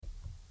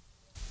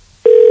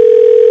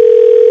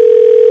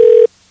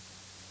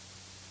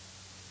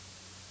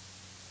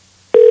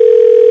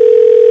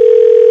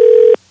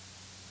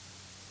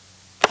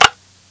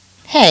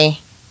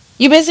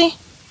You busy?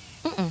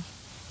 Mm-mm.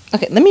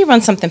 Okay, let me run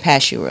something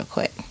past you real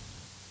quick.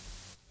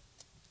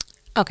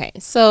 Okay,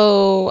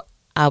 so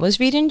I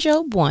was reading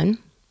Job 1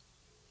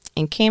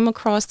 and came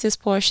across this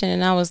portion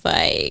and I was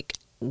like,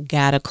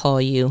 gotta call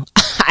you.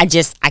 I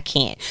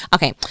can't.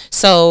 Okay,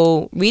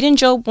 so reading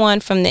Job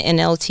 1 from the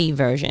NLT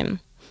version.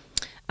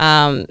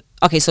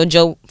 Okay, so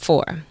Job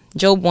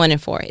 1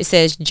 and 4. It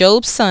says,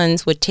 Job's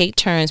sons would take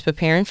turns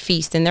preparing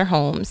feasts in their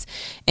homes,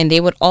 and they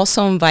would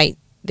also invite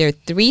their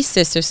 3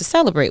 sisters to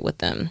celebrate with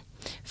them.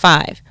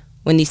 5.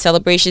 When these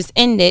celebrations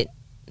ended,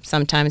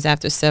 sometimes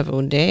after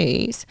several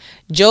days,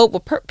 Job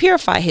would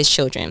purify his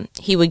children.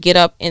 He would get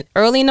up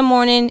early in the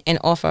morning and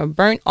offer a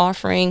burnt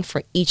offering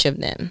for each of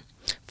them.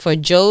 For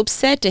Job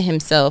said to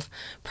himself,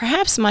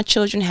 perhaps my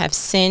children have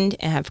sinned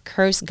and have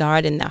cursed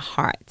God in their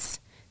hearts.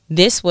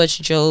 This was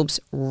Job's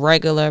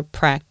regular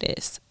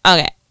practice.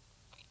 Okay.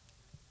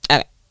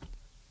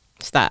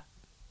 Stop.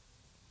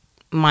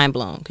 Mind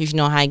blown. Because you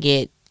know how I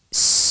get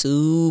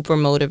super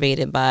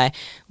motivated by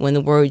when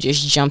the word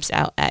just jumps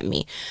out at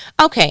me.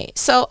 Okay.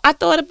 So I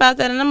thought about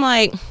that and I'm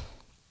like,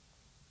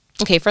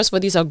 okay, first of all,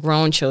 these are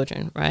grown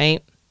children,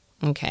 right?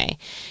 Okay.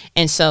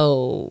 And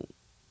so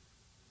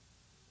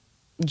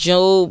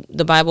Job,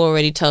 the Bible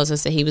already tells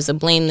us that he was a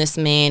blameless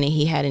man and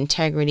he had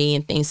integrity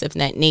and things of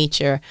that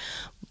nature.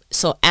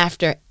 So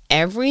after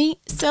every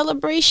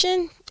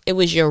celebration, it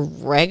was your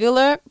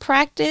regular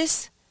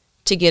practice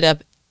to get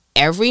up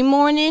every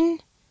morning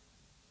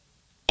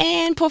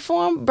and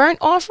perform burnt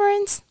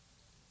offerings?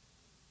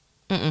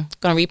 Gonna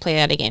replay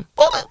that again.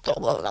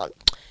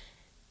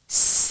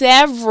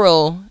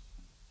 Several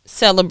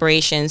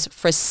celebrations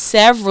for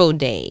several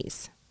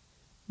days,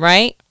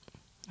 right?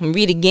 And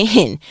read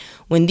again.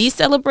 When these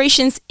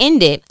celebrations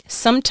ended,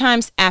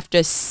 sometimes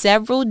after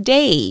several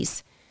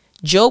days,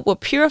 Job would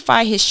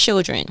purify his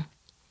children.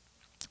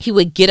 He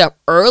would get up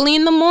early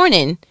in the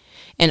morning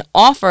and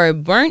offer a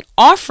burnt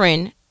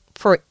offering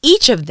for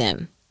each of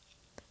them.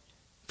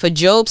 For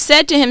Job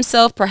said to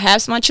himself,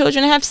 perhaps my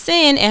children have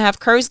sinned and have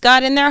cursed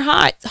God in their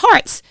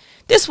hearts.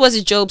 This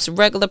was Job's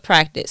regular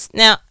practice.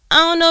 Now, I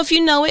don't know if you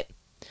know it,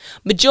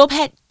 but Job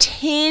had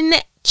 10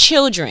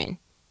 children.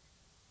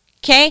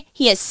 Okay?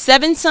 He had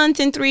 7 sons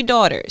and 3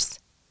 daughters.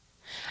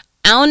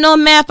 I don't know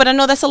math, but I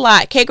know that's a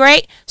lot. Okay,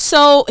 great?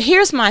 So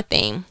here's my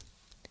thing.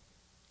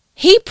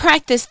 He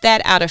practiced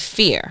that out of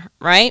fear,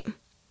 right?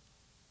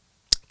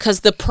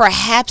 Because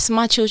perhaps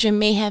my children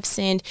may have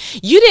sinned.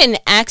 You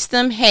didn't ask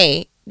them,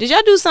 hey, did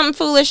y'all do something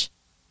foolish?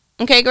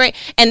 Okay, great.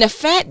 And the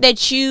fact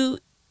that you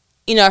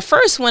know, at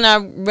first when I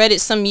read it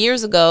some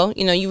years ago,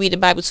 you know, you read the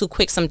Bible too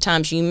quick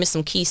sometimes, you miss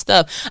some key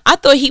stuff. I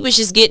thought he was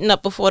just getting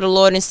up before the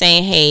Lord and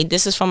saying, hey,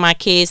 this is for my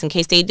kids in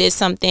case they did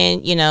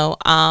something, you know,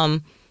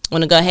 want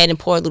to go ahead and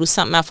pour a little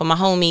something out for my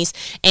homies.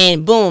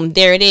 And boom,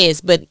 there it is.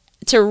 But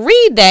to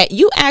read that,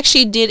 you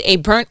actually did a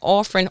burnt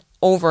offering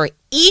over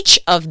each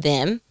of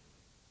them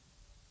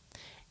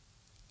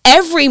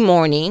every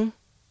morning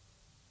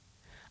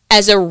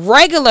as a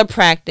regular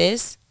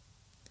practice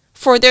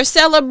for their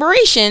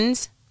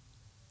celebrations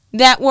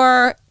that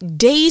were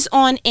days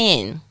on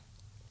end.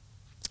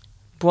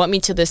 Brought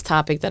me to this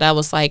topic that I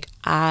was like,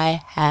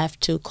 I have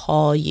to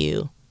call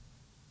you.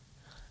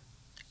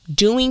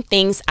 Doing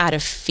things out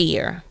of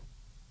fear.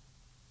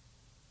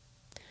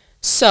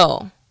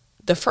 So,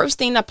 the first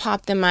thing that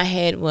popped in my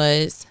head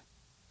was,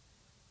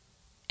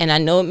 and I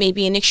know it may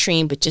be an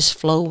extreme, but just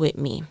flow with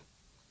me.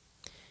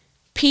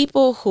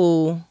 People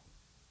who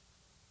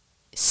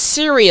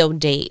serial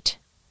date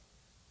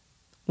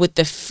with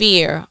the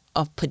fear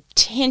of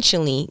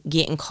potentially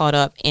getting caught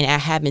up and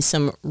having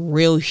some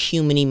real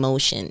human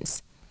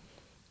emotions.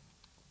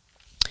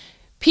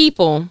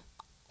 People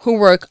who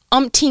work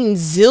umpteen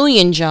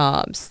zillion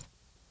jobs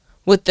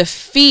with the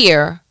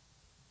fear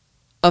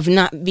of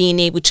not being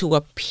able to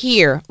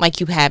appear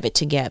like you have it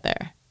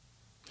together.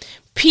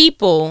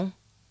 People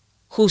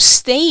who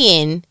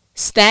stay in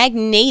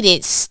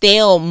stagnated,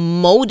 stale,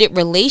 molded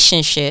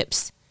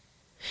relationships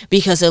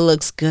because it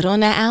looks good on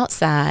the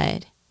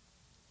outside,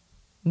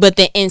 but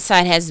the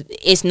inside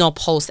is no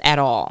pulse at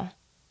all.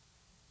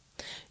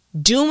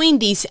 Doing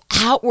these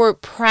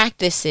outward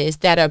practices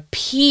that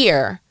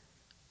appear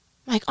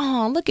like,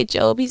 oh, look at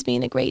Job, he's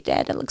being a great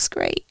dad, that looks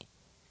great.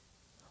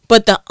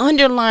 But the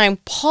underlying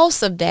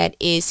pulse of that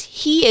is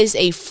he is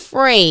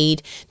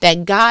afraid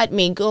that God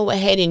may go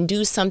ahead and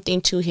do something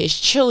to his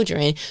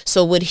children.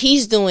 So what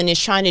he's doing is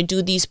trying to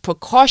do these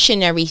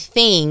precautionary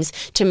things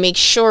to make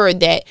sure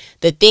that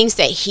the things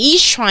that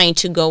he's trying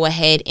to go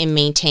ahead and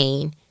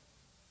maintain,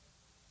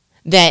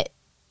 that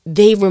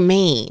they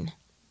remain.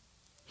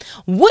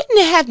 Wouldn't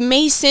it have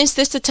made sense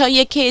just to tell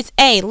your kids,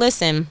 hey,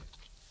 listen,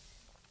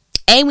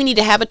 we need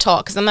to have a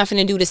talk because I'm not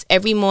finna do this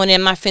every morning.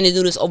 I'm not finna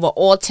do this over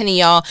all 10 of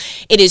y'all.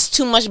 It is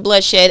too much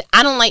bloodshed.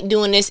 I don't like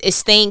doing this. It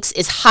stinks.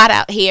 It's hot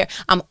out here.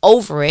 I'm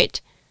over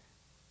it.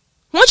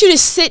 I want you to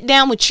sit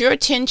down with your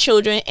 10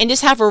 children and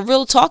just have a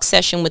real talk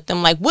session with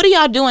them. Like, what are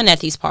y'all doing at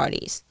these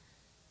parties?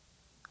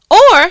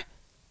 Or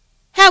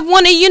have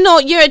one of,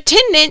 your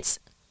attendants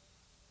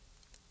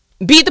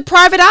be the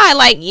private eye.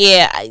 Like,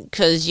 yeah,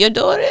 because your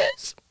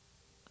daughters,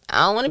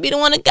 I don't want to be the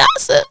one to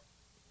gossip,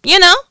 you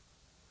know?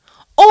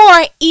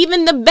 Or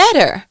even the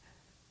better,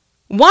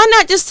 why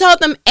not just tell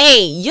them,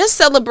 hey, your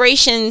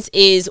celebrations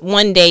is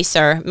one day,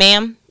 sir,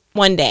 ma'am,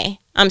 one day.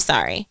 I'm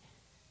sorry.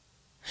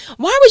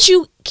 Why would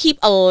you keep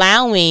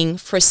allowing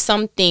for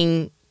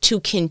something to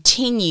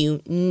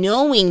continue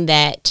knowing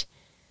that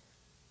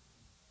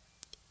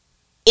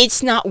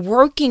it's not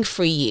working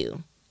for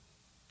you?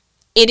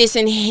 It is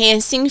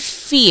enhancing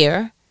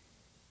fear.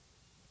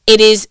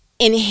 It is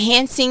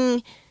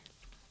enhancing,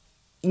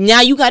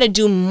 now you got to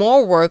do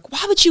more work.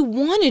 Why would you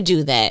want to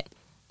do that?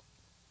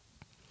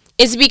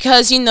 It's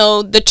because,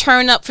 the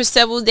turn up for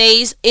several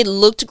days, it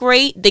looked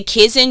great. The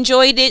kids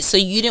enjoyed it. So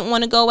you didn't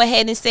want to go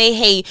ahead and say,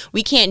 hey,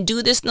 we can't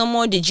do this no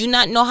more. Did you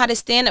not know how to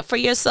stand up for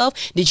yourself?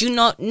 Did you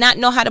not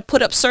know how to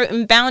put up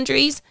certain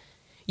boundaries?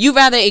 You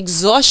rather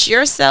exhaust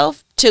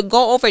yourself to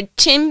go over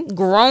 10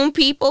 grown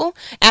people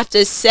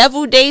after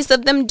several days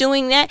of them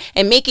doing that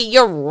and make it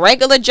your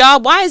regular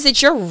job. Why is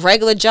it your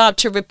regular job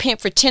to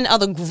repent for 10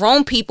 other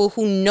grown people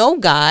who know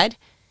God?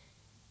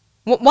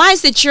 Why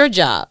is it your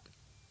job?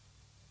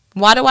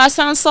 Why do I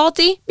sound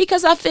salty?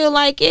 Because I feel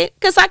like it.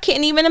 Because I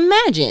can't even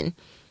imagine.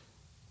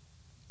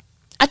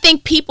 I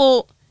think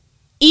people,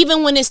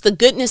 even when it's the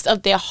goodness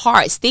of their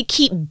hearts, they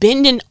keep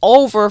bending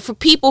over for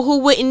people who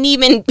wouldn't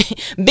even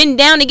bend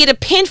down to get a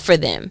pen for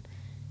them.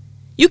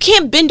 You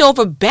can't bend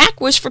over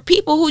backwards for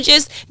people who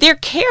they're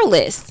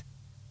careless.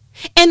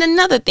 And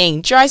another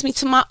thing drives me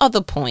to my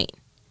other point.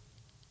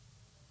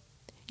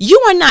 You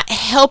are not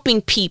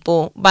helping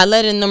people by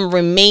letting them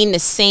remain the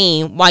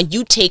same while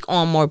you take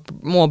on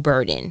more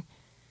burden.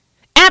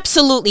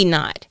 Absolutely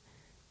not.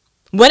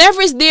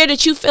 Whatever is there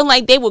that you feel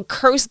like they would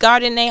curse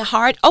God in their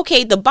heart.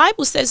 Okay, the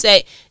Bible says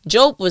that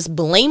Job was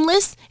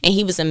blameless and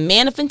he was a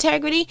man of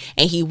integrity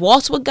and he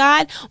walked with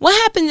God. What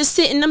happened to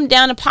sitting them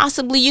down and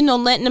possibly,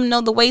 letting them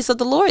know the ways of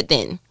the Lord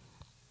then?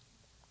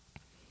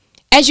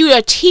 As you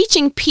are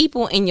teaching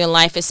people in your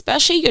life,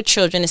 especially your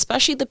children,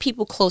 especially the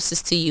people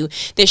closest to you,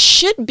 there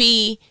should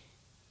be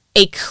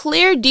a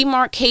clear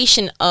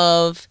demarcation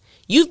of,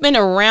 you've been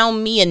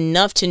around me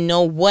enough to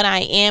know what I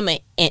am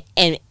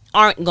and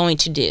aren't going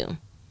to do.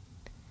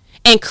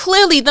 And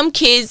clearly them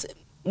kids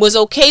was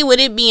okay with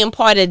it being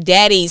part of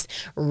daddy's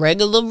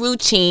regular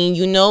routine.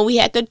 We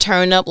had to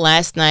turn up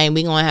last night.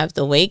 We're going to have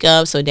to wake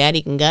up so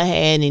daddy can go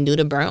ahead and do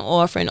the burnt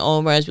offering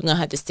over us. We're going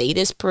to have to say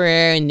this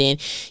prayer and then,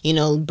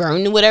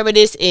 burn whatever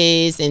this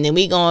is. And then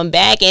we going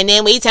back and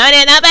then we turn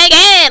it up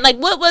again. Like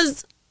what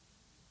was,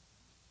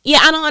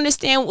 I don't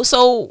understand.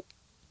 So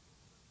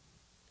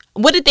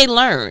what did they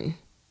learn?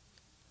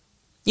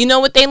 You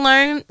know what they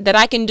learned? That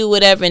I can do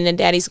whatever and then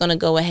daddy's going to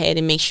go ahead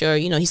and make sure,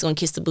 he's going to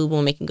kiss the boo-boo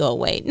and make it go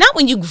away. Not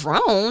when you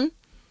grown.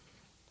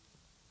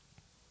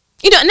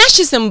 And that's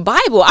just in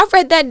Bible. I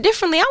read that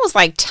differently. I was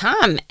like,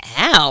 time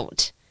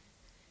out.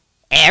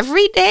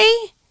 Every day?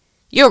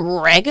 Your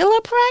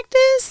regular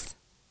practice?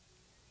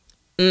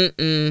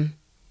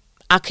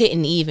 I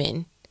couldn't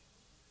even.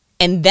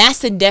 And that's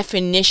the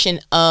definition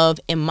of,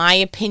 in my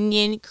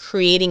opinion,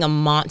 creating a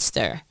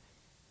monster.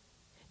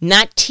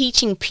 Not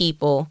teaching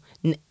people.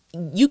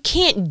 You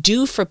can't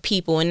do for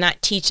people and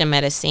not teach them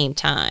at the same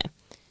time.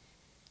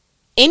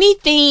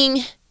 Anything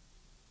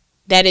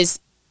that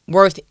is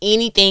worth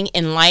anything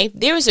in life,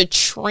 there is a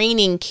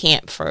training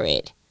camp for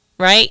it,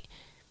 right?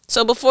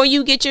 So before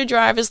you get your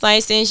driver's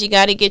license, you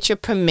got to get your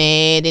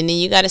permit, and then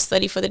you got to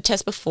study for the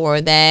test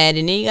before that,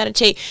 and then you got to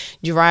take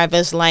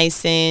driver's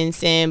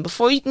license, and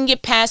before you can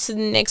get past to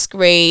the next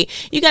grade,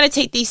 you got to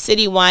take these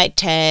citywide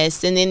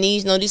tests, and then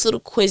these little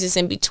quizzes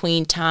in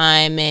between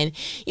time, and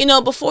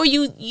before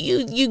you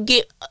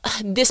get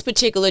this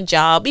particular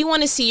job, we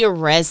want to see your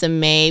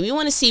resume, we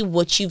want to see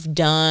what you've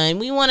done,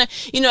 we want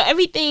to,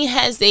 everything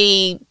has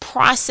a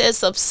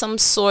process of some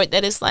sort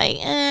that is like,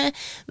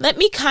 let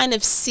me kind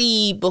of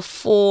see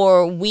before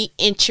we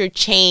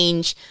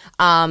interchange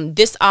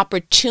this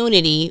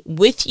opportunity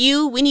with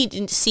you. We need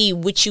to see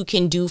what you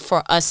can do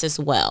for us as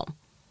well.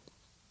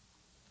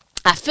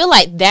 I feel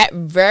like that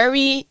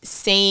very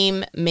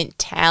same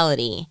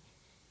mentality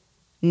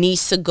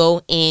needs to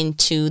go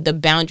into the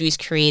boundaries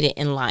created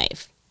in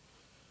life.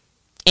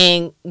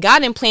 And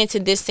God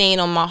implanted this saying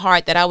on my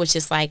heart that I was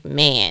just like,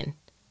 man,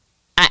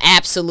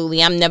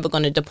 I'm never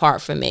going to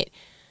depart from it.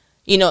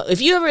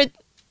 If you ever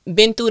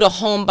been through the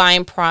home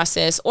buying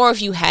process, or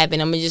if you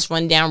haven't, I'm going to just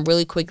run down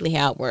really quickly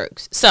how it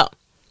works. So,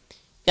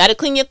 got to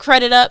clean your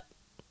credit up.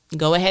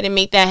 Go ahead and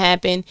make that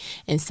happen.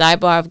 And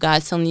sidebar, if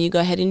God's telling you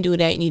go ahead and do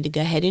that, you need to go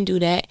ahead and do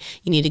that.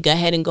 You need to go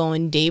ahead and go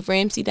on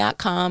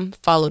DaveRamsey.com,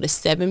 follow the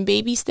 7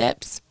 baby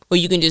steps, or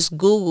you can just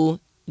Google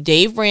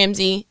Dave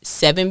Ramsey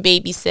 7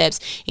 baby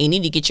steps. And you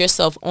need to get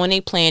yourself on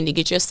a plan to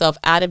get yourself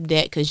out of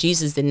debt, because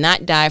Jesus did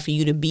not die for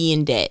you to be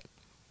in debt.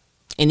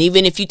 And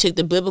even if you took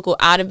the biblical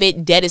out of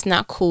it, debt is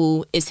not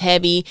cool. It's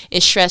heavy.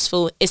 It's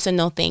stressful. It's a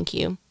no thank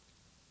you.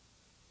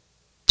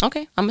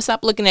 Okay, I'm going to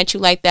stop looking at you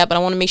like that, but I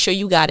want to make sure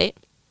you got it.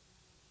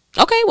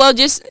 Okay, well,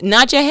 just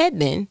nod your head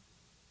then.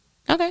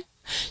 Okay.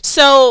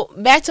 So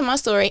back to my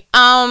story.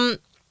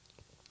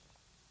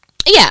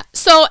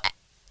 So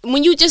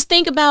when you just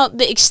think about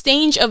the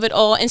exchange of it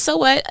all, and so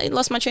what? I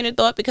lost my train of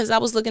thought because I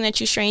was looking at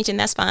you strange, and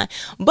that's fine.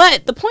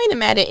 But the point of the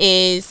matter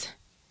is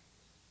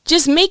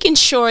just making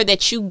sure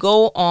that you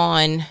go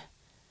on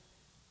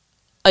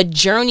a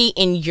journey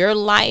in your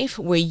life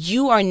where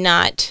you are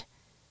not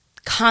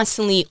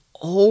constantly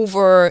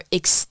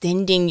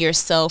overextending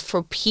yourself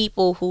for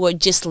people who are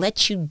just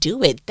let you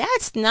do it.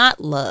 That's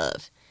not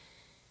love.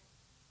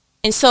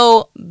 And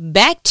so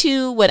back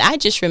to what I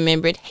just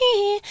remembered,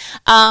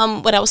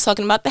 what I was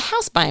talking about, the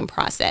house buying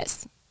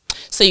process.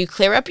 So you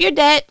clear up your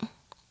debt,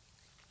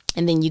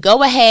 and then you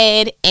go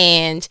ahead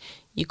and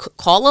you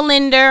call a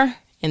lender,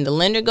 and the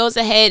lender goes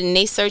ahead and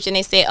they search and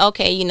they say,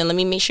 okay, let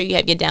me make sure you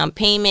have your down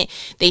payment.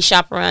 They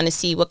shop around to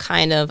see what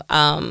kind of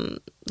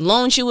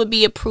loans you would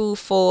be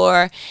approved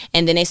for,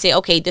 and then they say,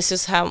 okay, this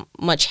is how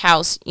much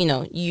house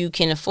you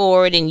can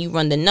afford, and you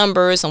run the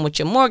numbers on what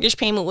your mortgage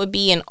payment would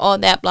be and all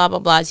that, blah blah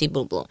blah,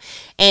 blah blah.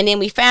 And then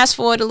we fast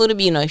forward a little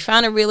bit, you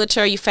found a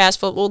realtor, you fast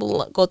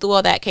forward, go through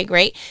all that, okay,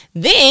 great.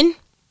 Then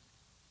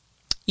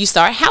you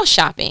start house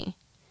shopping,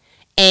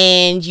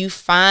 and you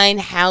find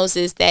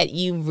houses that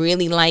you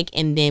really like,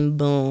 and then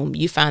boom,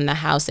 you find the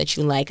house that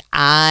you like.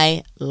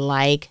 I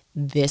like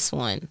this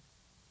one.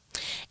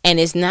 And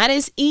it's not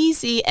as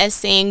easy as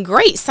saying,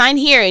 great, sign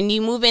here and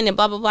you move in and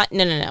blah, blah, blah.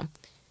 No.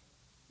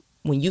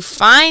 When you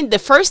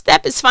the first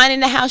step is finding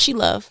the house you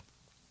love.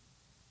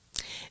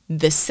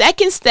 The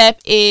second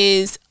step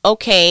is,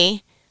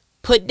 okay,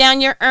 put down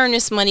your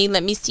earnest money.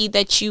 Let me see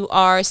that you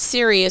are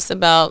serious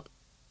about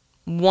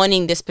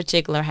wanting this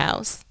particular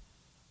house.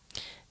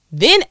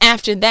 Then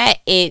after that,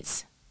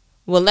 it's,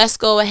 well, let's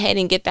go ahead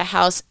and get the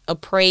house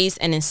appraised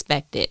and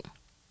inspected.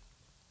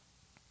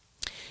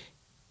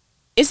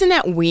 Isn't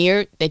that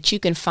weird that you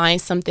can find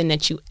something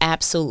that you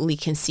absolutely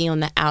can see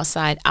on the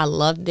outside? I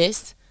love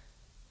this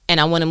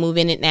and I want to move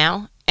in it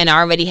now. And I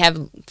already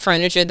have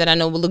furniture that I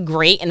know will look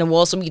great and the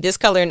walls will be this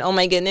color and oh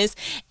my goodness.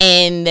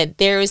 And that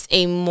there's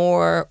a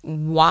more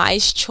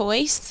wise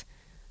choice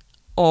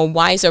or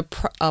wiser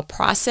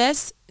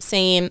process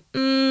saying,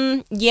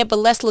 yeah, but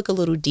let's look a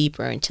little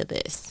deeper into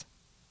this.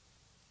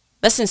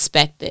 Let's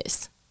inspect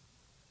this.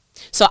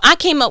 So I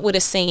came up with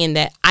a saying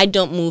that I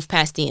don't move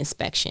past the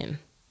inspection.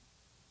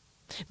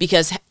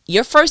 Because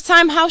your first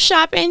time house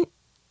shopping,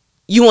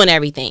 you want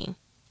everything.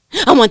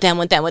 I want that. I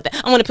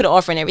want to put an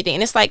offer and everything.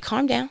 And it's like,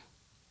 calm down.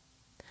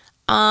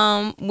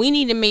 We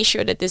need to make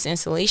sure that this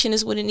insulation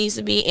is what it needs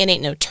to be. It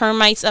ain't no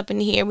termites up in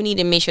here. We need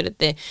to make sure that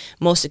the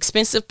most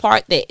expensive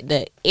part,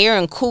 the air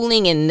and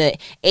cooling and the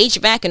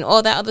HVAC and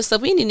all that other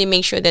stuff, we need to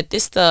make sure that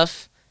this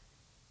stuff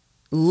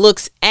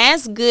looks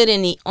as good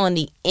on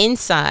the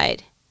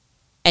inside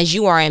as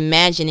you are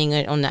imagining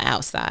it on the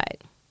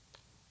outside.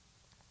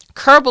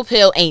 Curb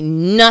appeal ain't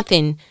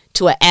nothing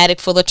to an attic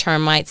full of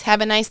termites.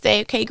 Have a nice day.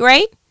 Okay,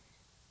 great.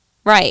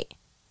 Right.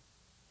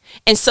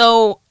 And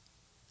so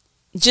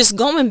just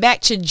going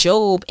back to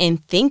Job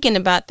and thinking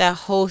about that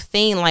whole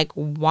thing, like,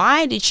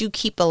 why did you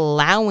keep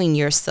allowing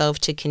yourself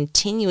to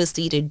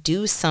continuously to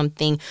do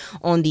something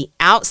on the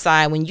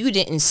outside when you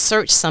didn't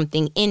search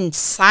something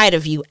inside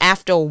of you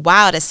after a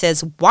while that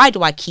says, why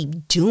do I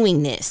keep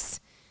doing this?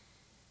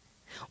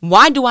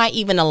 Why do I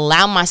even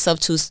allow myself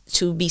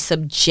to be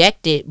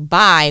subjected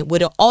by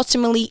what it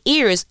ultimately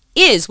is,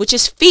 which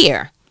is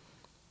fear?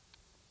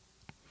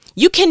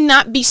 You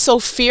cannot be so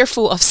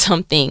fearful of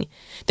something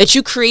that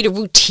you create a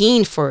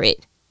routine for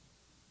it.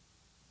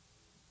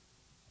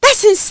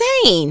 That's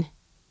insane.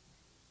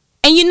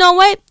 And you know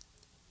what?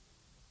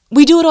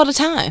 We do it all the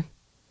time.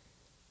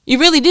 You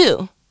really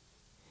do.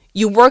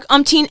 You work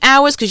umpteen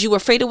hours because you're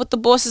afraid of what the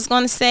boss is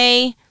going to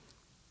say.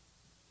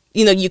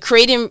 You're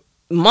creating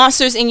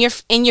monsters in your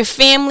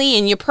family,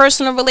 in your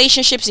personal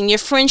relationships, in your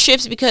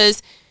friendships,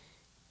 because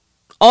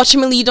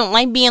ultimately you don't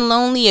like being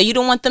lonely or you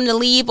don't want them to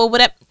leave or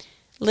whatever.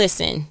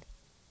 Listen,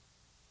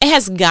 it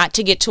has got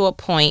to get to a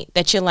point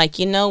that you're like,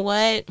 you know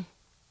what?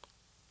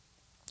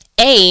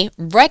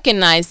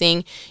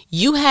 Recognizing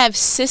you have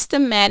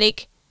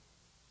systematic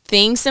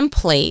things in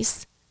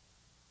place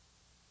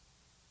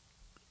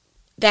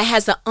that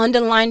has an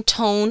underlying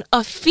tone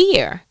of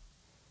fear.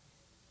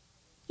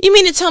 You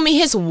mean to tell me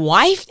his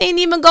wife didn't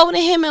even go to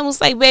him and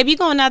was like, babe, you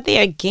going out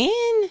there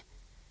again?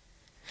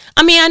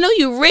 I mean, I know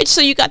you're rich,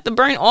 so you got the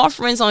burnt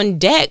offerings on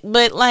deck,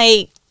 but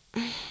like,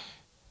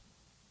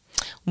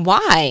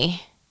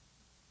 why?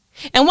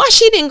 And why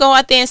she didn't go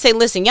out there and say,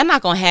 listen, y'all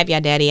not going to have your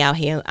daddy out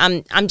here.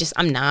 I'm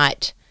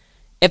not.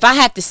 If I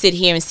have to sit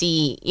here and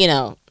see,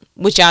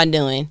 what y'all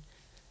doing,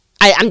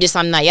 I'm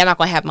not. Y'all not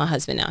going to have my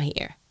husband out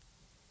here.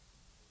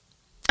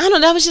 I don't know.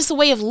 That was just a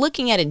way of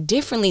looking at it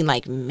differently.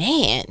 Like,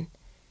 man,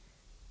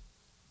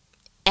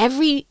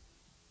 every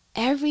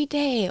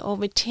day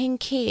over 10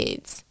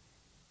 kids.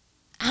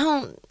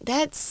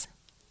 That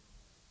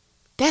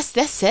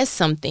says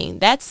something.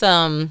 That's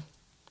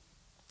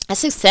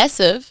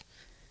excessive.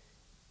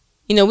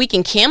 We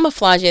can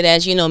camouflage it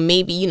as,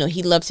 maybe,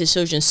 he loves his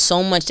children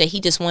so much that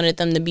he just wanted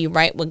them to be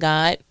right with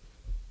God.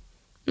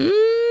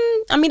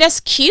 I mean, that's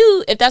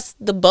cute if that's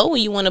the bow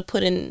you want to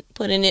put in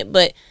it.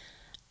 But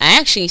I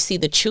actually see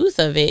the truth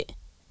of it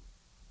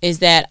is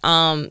that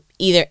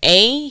either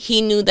A,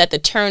 he knew that the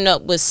turn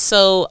up was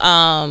so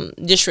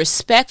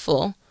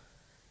disrespectful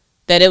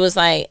that it was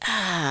like,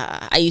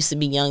 I used to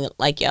be young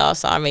like y'all,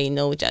 so I already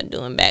know what y'all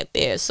doing back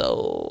there,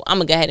 so I'm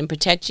gonna go ahead and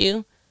protect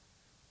you.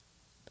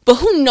 But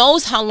who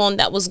knows how long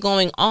that was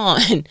going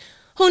on?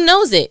 Who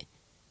knows it?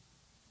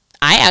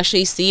 I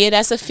actually see it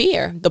as a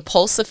fear, the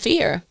pulse of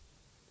fear.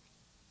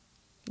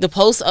 The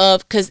pulse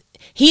of, because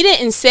he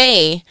didn't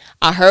say,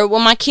 I heard what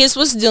my kids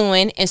was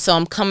doing, and so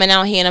I'm coming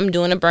out here and I'm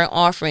doing a burnt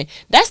offering.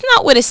 That's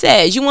not what it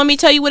says. You want me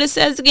to tell you what it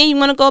says again? You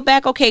want to go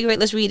back? Okay, great.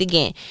 Let's read it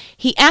again.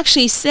 He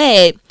actually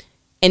said,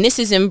 and this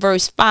is in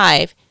verse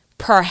 5,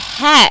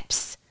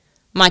 perhaps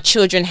my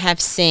children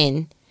have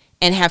sinned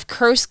and have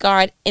cursed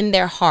God in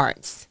their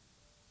hearts.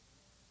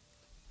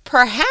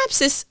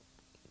 Perhaps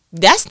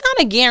that's not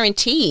a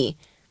guarantee.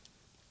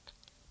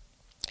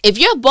 If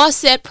your boss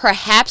said,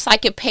 perhaps I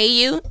could pay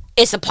you,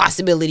 it's a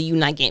possibility you're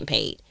not getting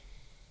paid.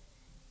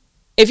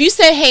 If you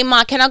said, hey,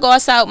 Ma, can I go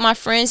outside with my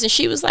friends? And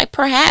she was like,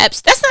 perhaps.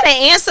 That's not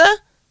an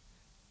answer.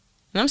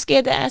 And I'm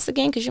scared to ask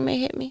again because you may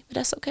hit me, but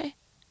that's okay.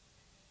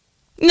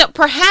 No,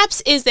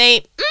 perhaps is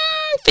a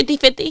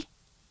 50-50.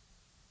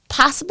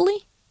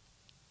 Possibly.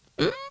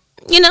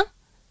 You know.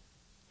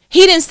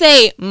 He didn't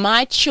say,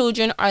 my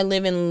children are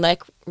living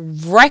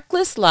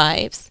reckless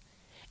lives,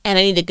 and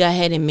I need to go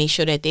ahead and make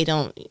sure that they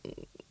don't,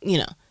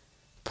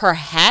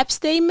 perhaps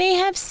they may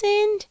have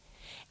sinned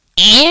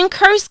and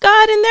cursed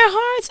God in their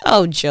hearts.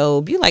 Oh,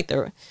 Job, you like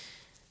the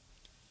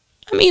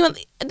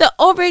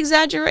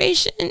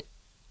over-exaggeration,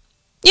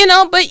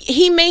 but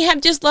he may have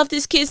just loved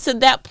his kids to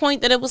that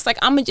point that it was like,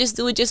 I'm going to just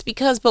do it just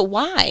because, but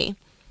why?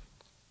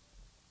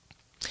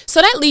 So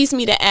that leads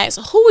me to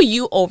ask, who are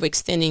you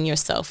overextending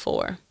yourself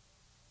for?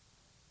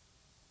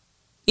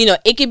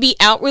 It could be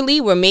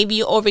outwardly where maybe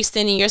you're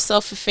overextending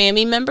yourself for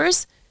family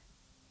members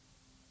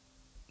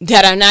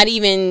that are not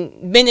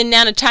even bending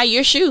down to tie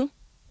your shoe.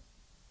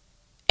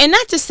 And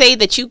not to say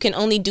that you can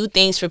only do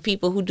things for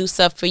people who do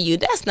stuff for you.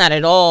 That's not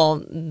at all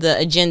the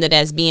agenda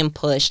that's being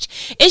pushed.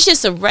 It's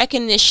just a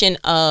recognition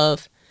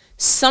of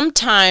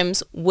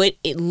sometimes what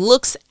it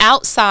looks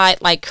outside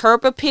like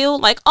curb appeal,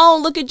 like, oh,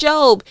 look at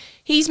Job.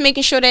 He's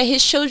making sure that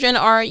his children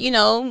are,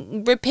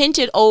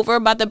 repented over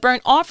by the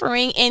burnt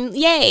offering, and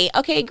yay,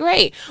 okay,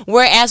 great.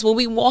 Whereas when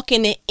we walk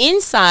in the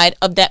inside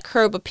of that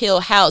curb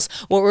appeal house,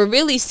 what we're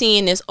really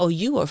seeing is, oh,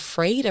 you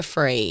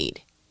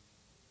afraid.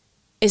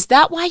 Is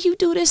that why you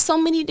do this so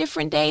many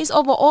different days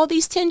over all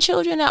these 10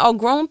 children that are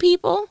grown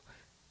people?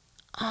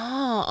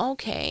 Oh,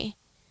 okay.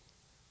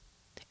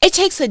 It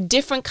takes a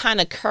different kind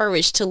of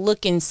courage to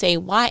look and say,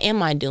 why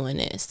am I doing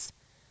this?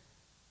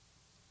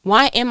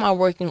 Why am I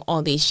working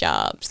all these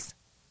jobs?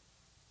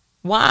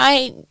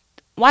 Why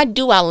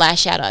do I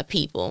lash out at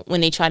people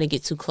when they try to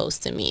get too close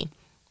to me?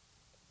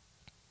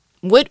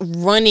 What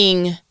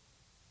running,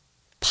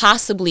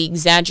 possibly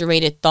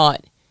exaggerated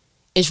thought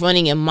is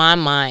running in my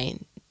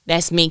mind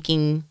that's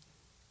making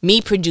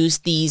me produce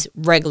these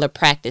regular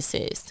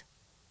practices?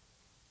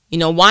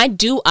 Why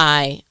do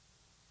I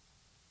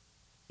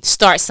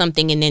start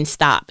something and then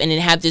stop and then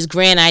have this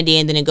grand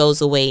idea and then it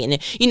goes away? And then,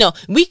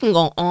 we can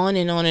go on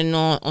and on and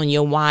on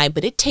your why,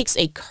 but it takes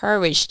a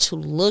courage to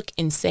look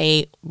and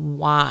say,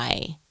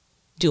 why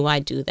do I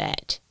do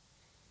that?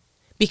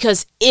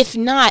 Because if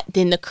not,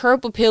 then the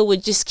curb appeal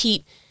would just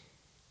keep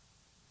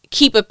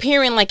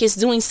appearing like it's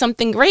doing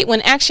something great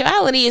when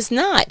actuality it's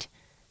not.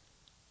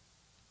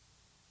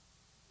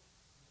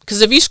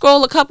 Because if you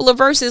scroll a couple of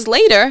verses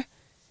later,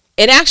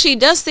 it actually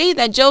does say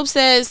that Job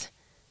says,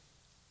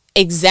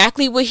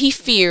 exactly what he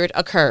feared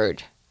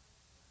occurred.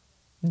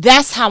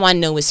 That's how I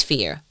know it's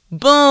fear.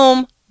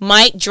 Boom,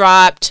 mic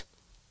dropped.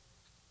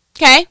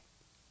 Okay?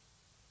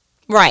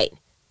 Right.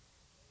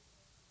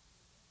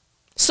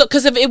 So,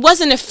 because if it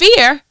wasn't a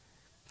fear,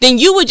 then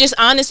you would just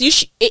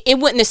it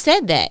wouldn't have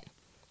said that.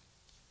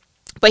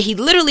 But he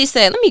literally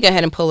said, let me go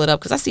ahead and pull it up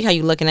because I see how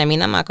you're looking at me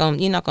and I'm not going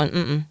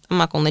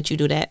to let you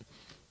do that.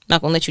 I'm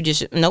not going to let you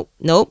just, no,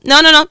 don't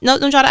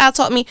try to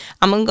out-talk me.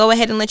 I'm going to go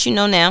ahead and let you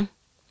know now.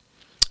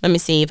 Let me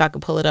see if I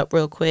can pull it up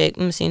real quick.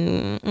 Let me see.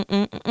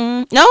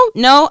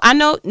 No, I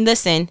know.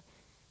 Listen,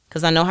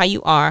 because I know how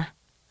you are.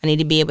 I need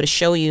to be able to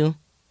show you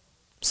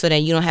so that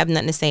you don't have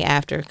nothing to say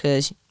after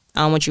because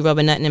I don't want you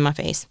rubbing nothing in my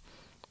face.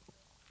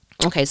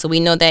 Okay, so we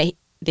know that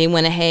they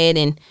went ahead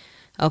and,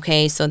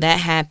 okay, so that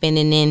happened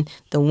and then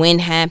the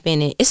wind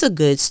happened. And it's a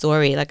good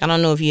story. Like, I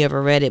don't know if you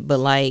ever read it, but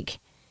like,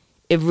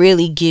 it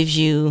really gives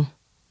you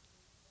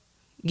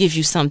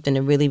something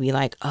to really be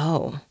like,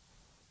 oh,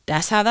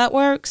 that's how that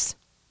works.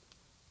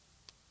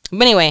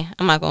 But anyway,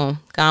 God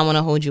want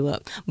to hold you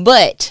up.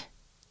 But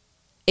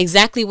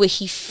exactly what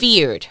he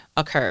feared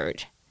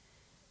occurred.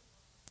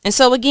 And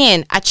so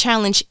again, I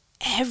challenge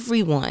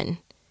everyone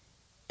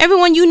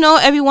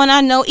everyone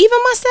I know, even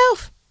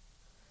myself,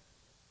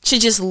 to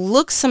just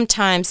look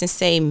sometimes and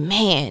say,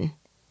 man,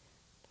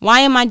 why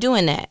am I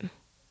doing that?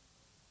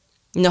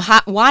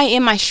 Why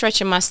am I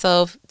stretching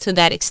myself to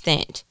that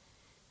extent?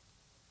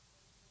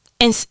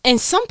 And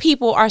some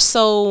people are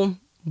so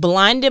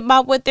blinded by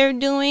what they're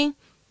doing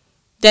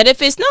That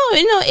if it's, no,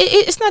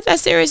 it's not that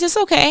serious. It's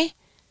okay.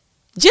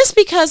 Just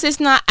because it's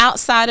not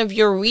outside of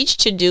your reach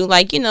to do,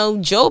 like,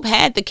 Job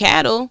had the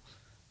cattle.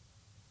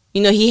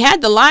 He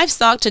had the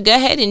livestock to go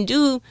ahead and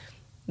do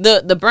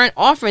the burnt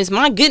offerings.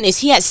 My goodness,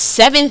 he had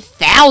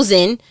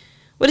 7,000.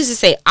 What does it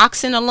say?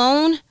 Oxen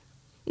alone?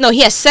 No,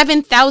 he has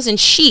 7,000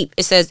 sheep.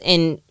 It says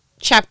in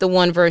chapter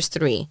 1, verse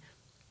 3.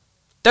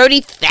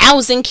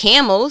 30,000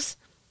 camels,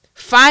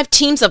 5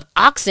 teams of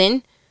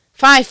oxen,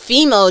 5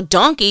 female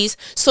donkeys.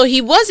 So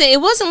it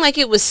wasn't like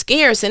it was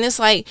scarce. And it's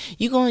like,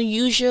 you're going to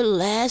use your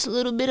last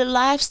little bit of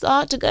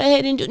livestock to go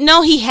ahead and do.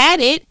 No, he had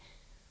it.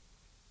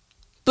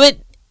 But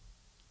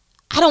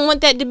I don't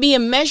want that to be a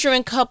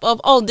measuring cup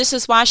of, oh, this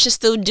is why I should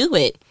still do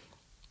it.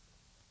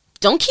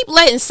 Don't keep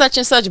letting such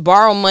and such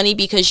borrow money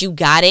because you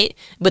got it,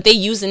 but they're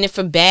using it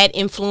for bad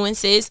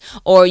influences,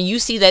 or you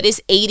see that it's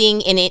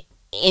aiding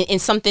in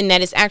something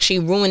that is actually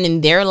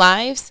ruining their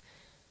lives.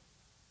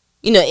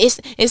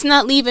 It's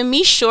not leaving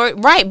me short,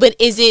 right? But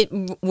is it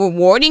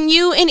rewarding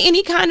you in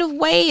any kind of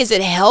way? Is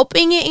it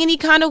helping in any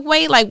kind of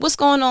way? Like, what's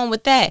going on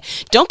with that?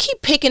 Don't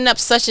keep picking up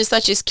such and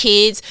such as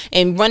kids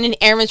and running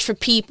errands for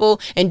people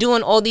and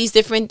doing all these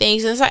different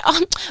things. And it's like,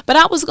 oh, but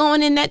I was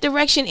going in that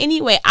direction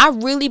anyway. I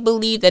really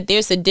believe that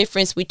there's a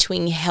difference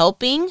between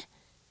helping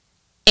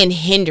and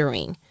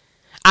hindering.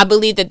 I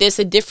believe that there's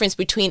a difference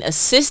between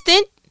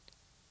assistant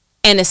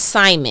and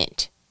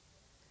assignment.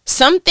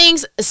 Some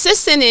things,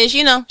 assistant is,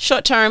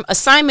 short term.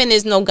 Assignment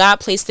is, no, God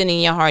placed it in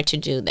your heart to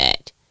do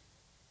that.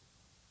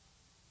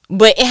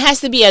 But it has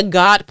to be a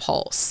God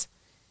pulse.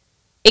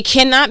 It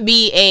cannot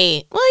be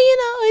it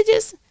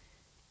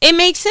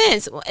makes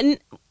sense.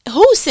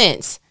 Whose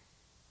sense?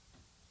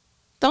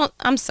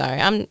 I'm sorry.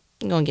 I'm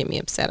going to get me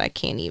upset. I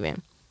can't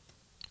even.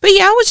 But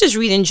yeah, I was just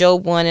reading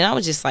Job 1 and I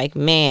was just like,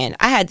 man,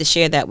 I had to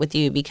share that with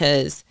you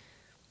because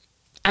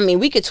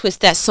we could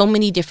twist that so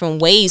many different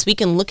ways. We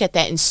can look at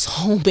that in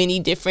so many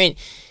different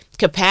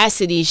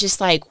capacities. Just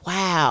like,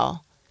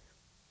 wow,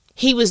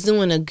 he was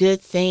doing a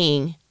good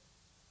thing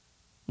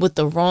with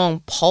the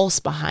wrong pulse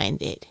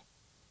behind it.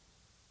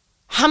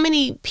 How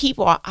many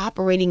people are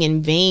operating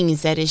in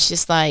veins that it's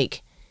just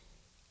like,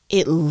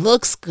 it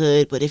looks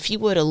good, but if you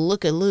were to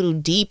look a little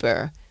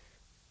deeper,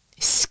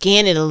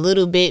 scan it a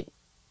little bit,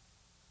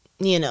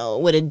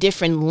 with a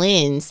different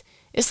lens,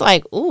 it's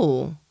like,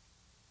 ooh.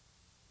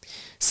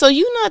 So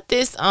you're not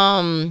this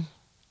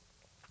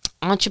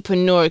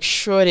entrepreneur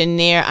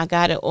extraordinaire, I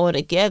got it all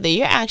together.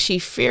 You're actually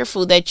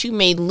fearful that you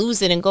may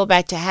lose it and go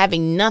back to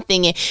having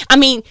nothing.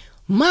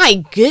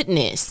 My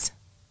goodness.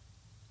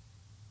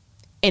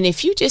 And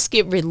if you just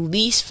get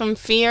released from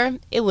fear,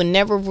 it will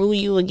never rule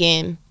you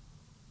again.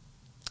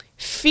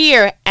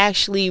 Fear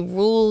actually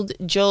ruled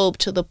Job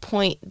to the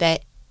point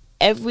that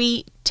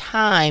every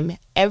time,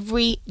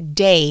 every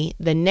day,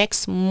 the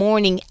next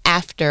morning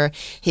after,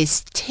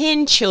 his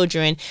 10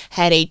 children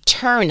had a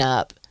turn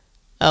up,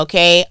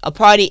 a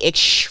party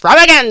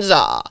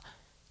extravaganza,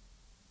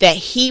 that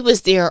he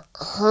was there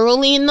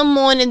early in the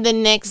morning the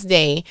next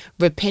day,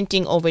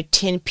 repenting over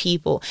 10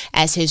 people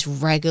as his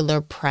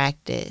regular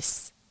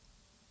practice.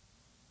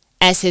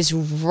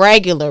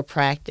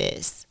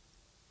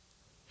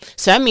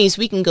 So that means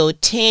we can go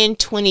 10,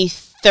 20,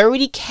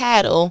 30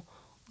 cattle,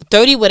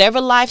 30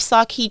 whatever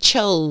livestock he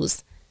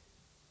chose,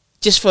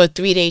 just for a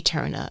 3-day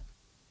turn up.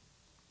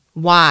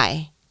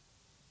 Why?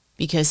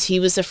 Because he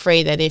was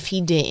afraid that if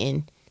he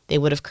didn't, they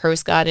would have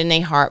cursed God in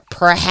their heart.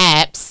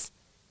 Perhaps,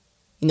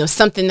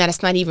 something that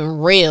is not even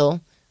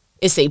real.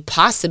 It's a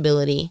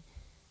possibility.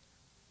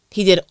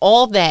 He did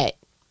all that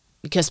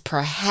because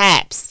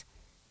perhaps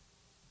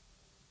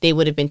they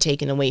would have been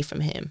taken away from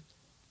him.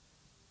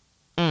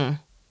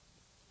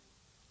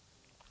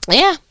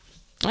 Yeah.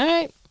 All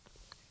right.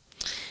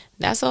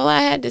 That's all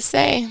I had to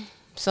say.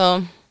 So,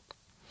 all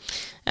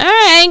right,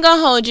 I ain't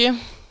gonna hold you.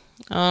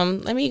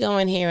 Let me go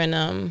in here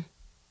and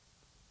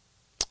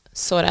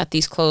sort out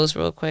these clothes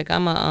real quick.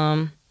 I'm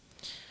gonna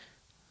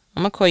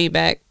call you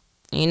back.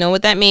 You know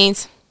what that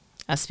means?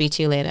 I'll speak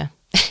to you later.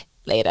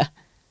 Later.